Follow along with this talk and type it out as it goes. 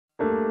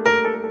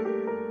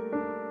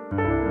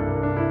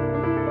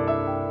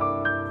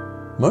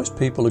Most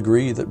people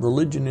agree that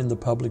religion in the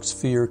public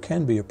sphere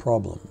can be a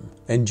problem,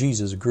 and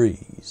Jesus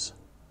agrees.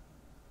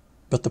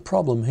 But the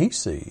problem he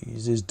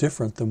sees is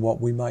different than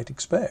what we might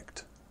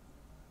expect.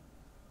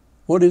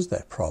 What is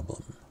that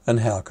problem, and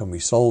how can we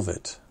solve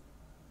it?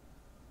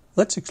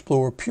 Let's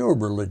explore pure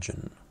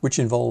religion, which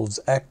involves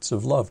acts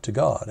of love to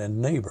God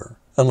and neighbor,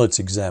 and let's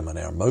examine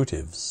our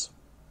motives.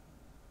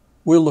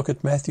 We'll look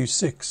at Matthew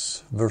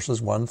 6,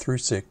 verses 1 through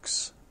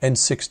 6, and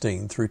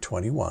 16 through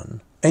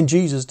 21, and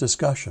Jesus'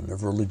 discussion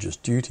of religious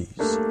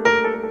duties.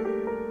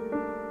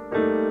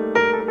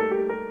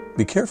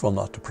 Be careful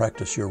not to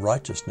practice your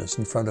righteousness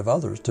in front of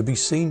others to be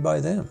seen by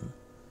them.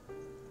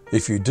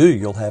 If you do,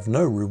 you'll have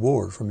no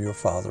reward from your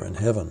Father in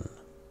heaven.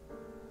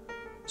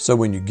 So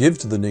when you give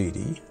to the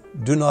needy,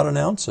 do not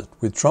announce it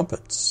with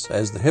trumpets,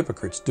 as the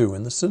hypocrites do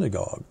in the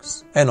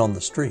synagogues and on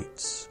the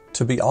streets,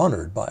 to be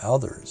honored by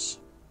others.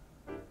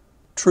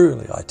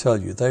 Truly, I tell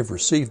you, they've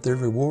received their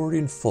reward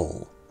in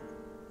full.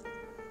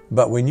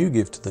 But when you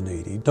give to the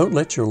needy, don't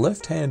let your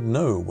left hand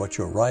know what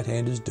your right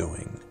hand is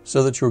doing,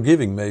 so that your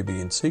giving may be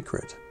in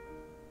secret.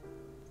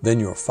 Then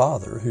your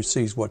Father, who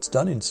sees what's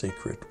done in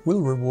secret, will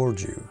reward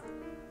you.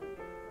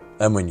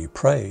 And when you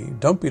pray,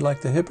 don't be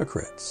like the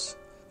hypocrites,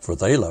 for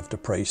they love to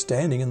pray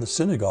standing in the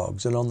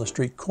synagogues and on the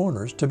street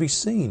corners to be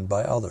seen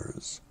by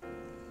others.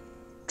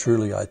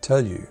 Truly, I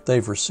tell you,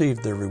 they've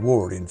received their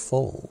reward in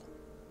full.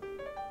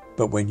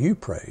 But when you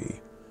pray,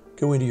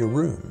 go into your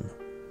room,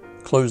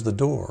 close the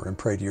door, and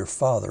pray to your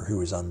Father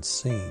who is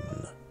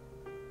unseen.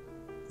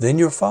 Then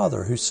your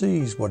Father who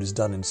sees what is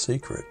done in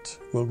secret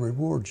will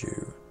reward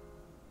you.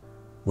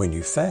 When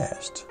you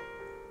fast,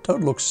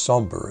 don't look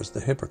somber as the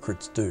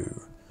hypocrites do,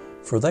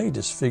 for they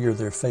disfigure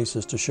their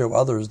faces to show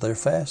others they're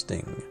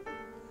fasting.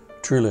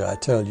 Truly, I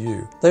tell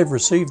you, they've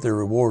received their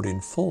reward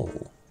in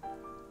full.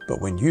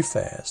 But when you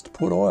fast,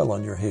 put oil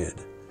on your head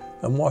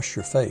and wash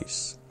your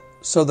face,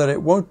 so that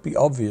it won't be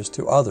obvious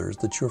to others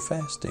that you're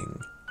fasting,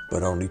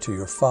 but only to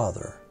your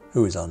Father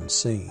who is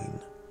unseen.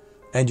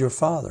 And your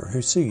Father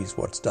who sees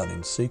what's done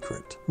in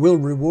secret will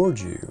reward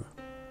you.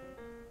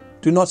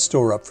 Do not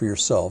store up for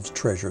yourselves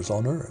treasures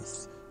on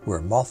earth,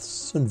 where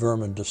moths and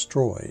vermin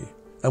destroy,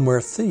 and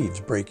where thieves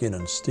break in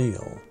and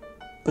steal.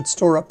 But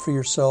store up for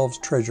yourselves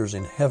treasures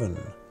in heaven,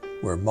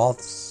 where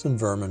moths and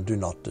vermin do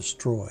not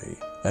destroy,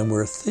 and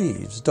where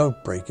thieves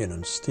don't break in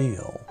and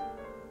steal.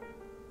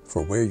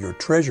 For where your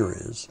treasure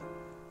is,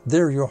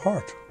 there your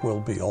heart will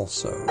be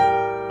also.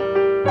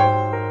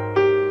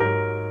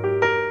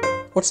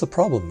 What's the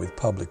problem with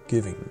public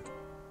giving?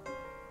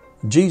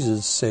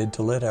 Jesus said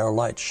to let our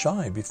light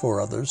shine before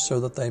others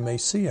so that they may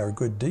see our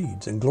good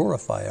deeds and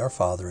glorify our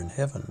Father in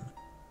heaven.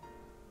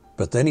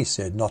 But then he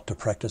said not to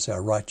practice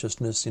our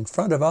righteousness in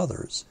front of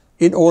others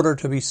in order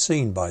to be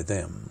seen by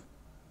them.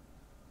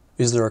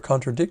 Is there a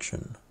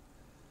contradiction?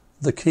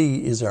 The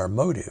key is our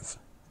motive.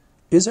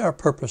 Is our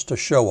purpose to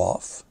show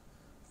off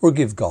or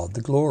give God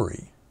the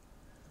glory?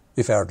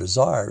 If our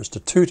desire is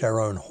to toot our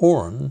own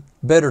horn,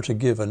 better to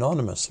give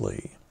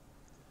anonymously.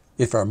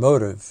 If our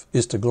motive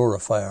is to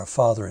glorify our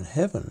Father in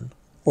heaven,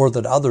 or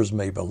that others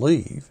may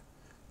believe,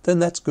 then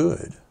that's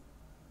good.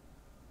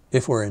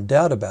 If we're in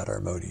doubt about our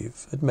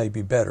motive, it may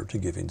be better to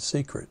give in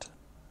secret.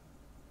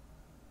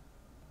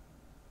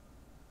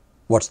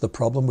 What's the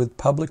problem with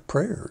public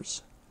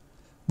prayers?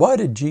 Why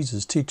did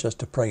Jesus teach us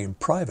to pray in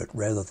private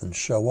rather than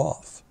show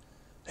off?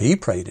 He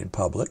prayed in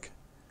public,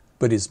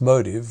 but his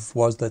motive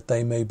was that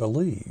they may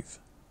believe.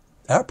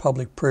 Our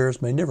public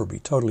prayers may never be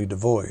totally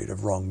devoid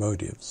of wrong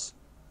motives.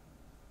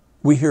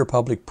 We hear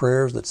public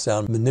prayers that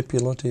sound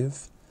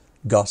manipulative,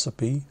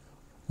 gossipy,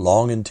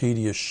 long and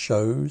tedious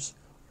shows,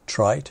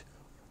 trite,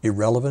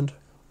 irrelevant,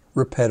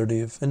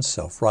 repetitive, and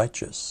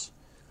self-righteous.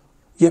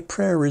 Yet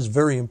prayer is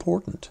very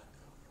important.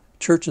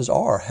 Churches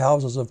are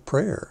houses of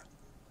prayer.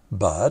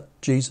 But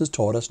Jesus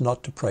taught us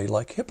not to pray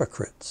like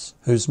hypocrites,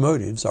 whose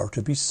motives are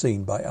to be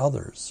seen by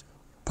others.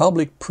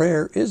 Public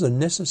prayer is a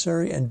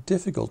necessary and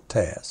difficult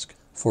task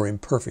for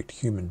imperfect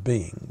human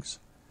beings.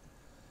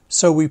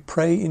 So we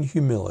pray in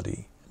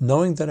humility,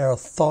 knowing that our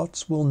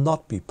thoughts will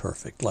not be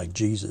perfect like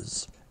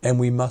Jesus, and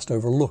we must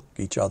overlook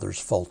each other's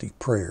faulty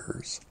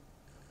prayers.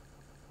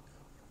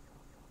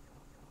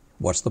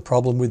 What's the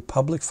problem with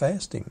public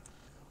fasting?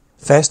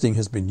 Fasting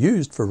has been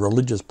used for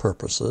religious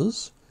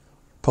purposes,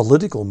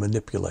 political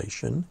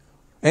manipulation,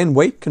 and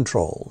weight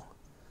control.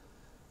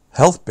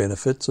 Health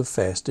benefits of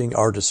fasting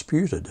are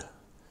disputed.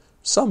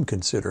 Some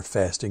consider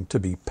fasting to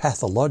be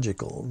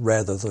pathological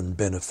rather than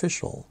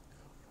beneficial.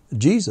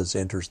 Jesus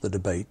enters the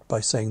debate by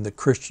saying that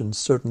Christians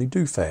certainly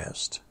do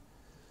fast,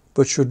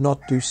 but should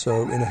not do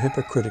so in a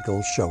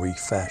hypocritical, showy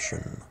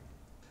fashion.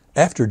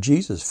 After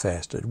Jesus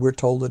fasted, we're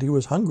told that he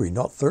was hungry,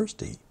 not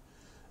thirsty.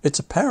 It's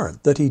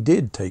apparent that he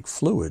did take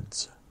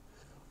fluids.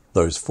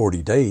 Those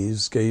 40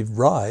 days gave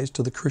rise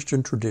to the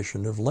Christian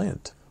tradition of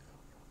Lent,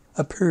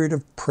 a period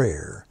of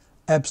prayer,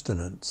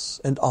 abstinence,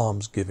 and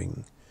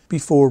almsgiving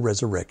before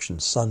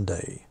Resurrection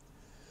Sunday.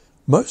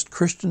 Most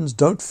Christians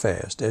don't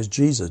fast as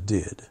Jesus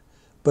did,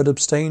 but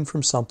abstain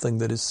from something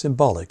that is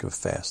symbolic of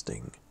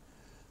fasting.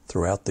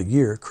 Throughout the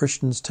year,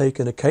 Christians take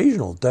an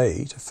occasional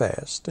day to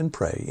fast and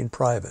pray in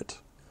private.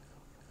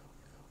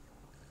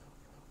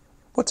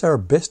 What's our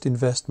best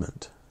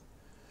investment?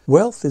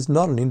 Wealth is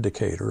not an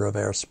indicator of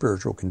our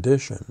spiritual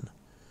condition.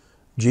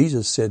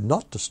 Jesus said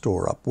not to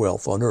store up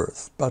wealth on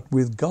earth, but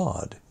with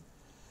God.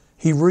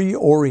 He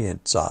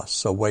reorients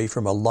us away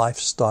from a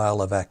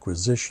lifestyle of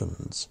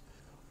acquisitions.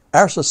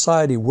 Our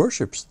society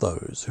worships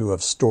those who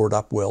have stored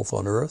up wealth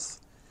on earth.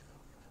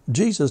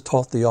 Jesus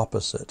taught the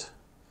opposite: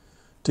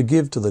 to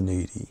give to the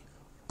needy,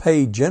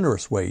 pay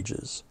generous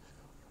wages,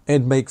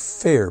 and make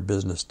fair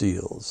business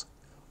deals.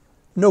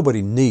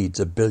 Nobody needs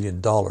 $1 billion.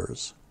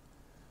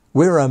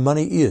 Where our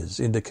money is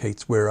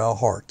indicates where our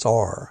hearts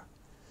are.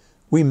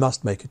 We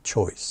must make a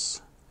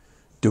choice.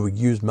 Do we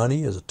use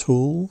money as a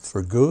tool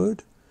for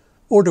good,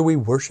 or do we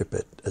worship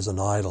it as an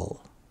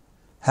idol?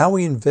 How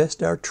we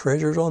invest our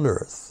treasures on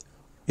earth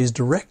is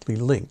directly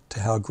linked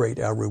to how great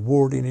our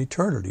reward in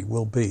eternity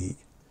will be.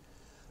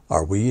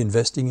 Are we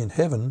investing in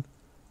heaven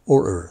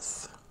or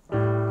earth?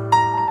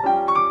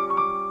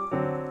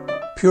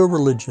 Pure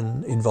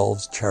religion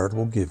involves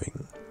charitable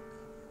giving,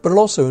 but it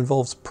also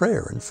involves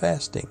prayer and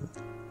fasting.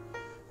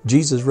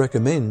 Jesus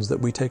recommends that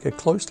we take a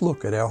close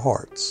look at our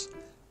hearts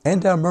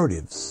and our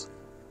motives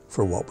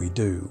for what we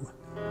do.